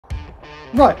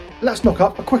Right, let's knock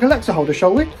up a quick Alexa holder,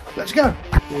 shall we? Let's go.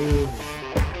 Ooh,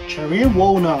 cherry and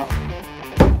walnut.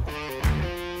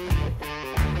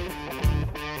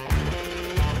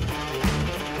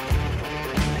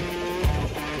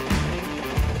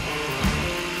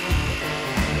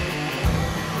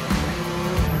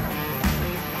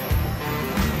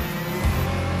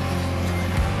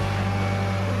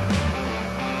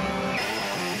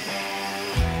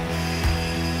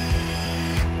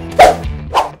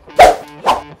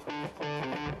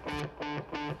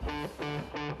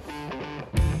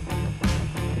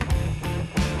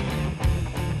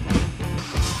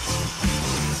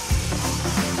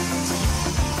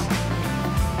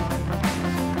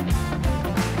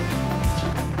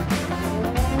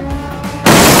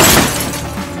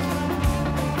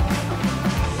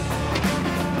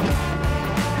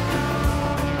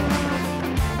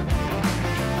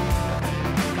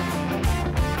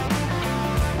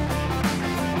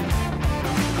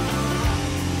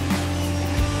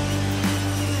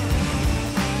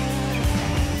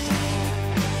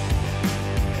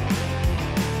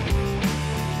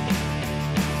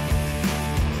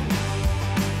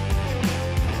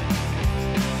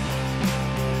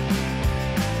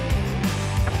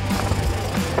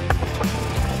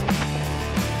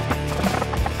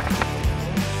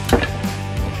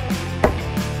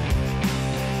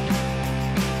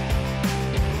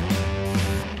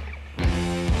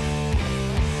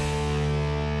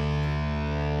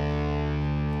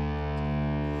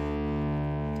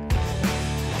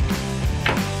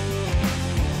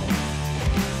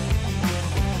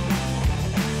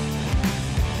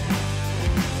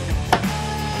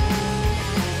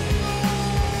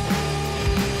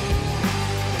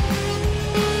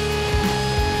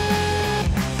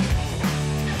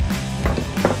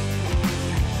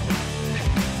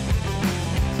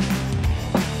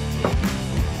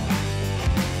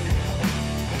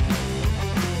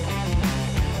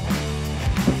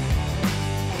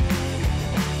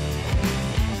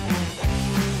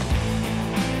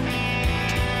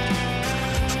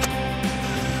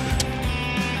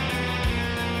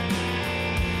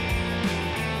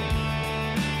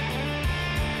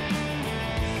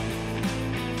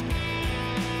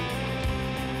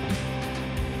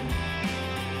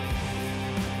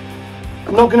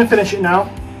 I'm not going to finish it now.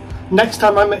 Next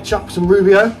time I mix up some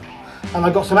Rubio and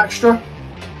I got some extra,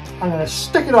 I'm going to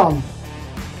stick it on.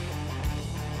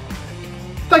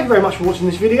 Thank you very much for watching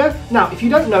this video. Now, if you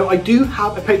don't know, I do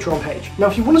have a Patreon page. Now,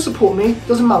 if you want to support me,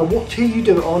 doesn't matter what tier you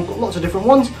do it on, got lots of different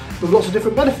ones with lots of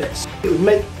different benefits. It would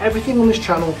make everything on this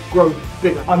channel grow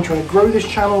bigger. I'm trying to grow this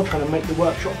channel, trying to make the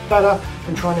workshop better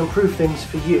and trying to improve things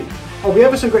for you. I'll be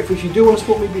ever so grateful if you do want to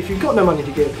support me, but if you've got no money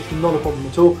to give, it's not a problem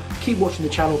at all. Keep watching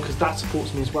the channel because that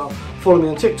supports me as well. Follow me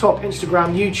on TikTok,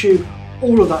 Instagram, YouTube,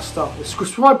 all of that stuff. The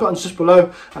subscribe button's just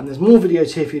below and there's more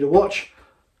videos here for you to watch.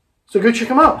 So go check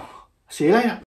them out. See you later.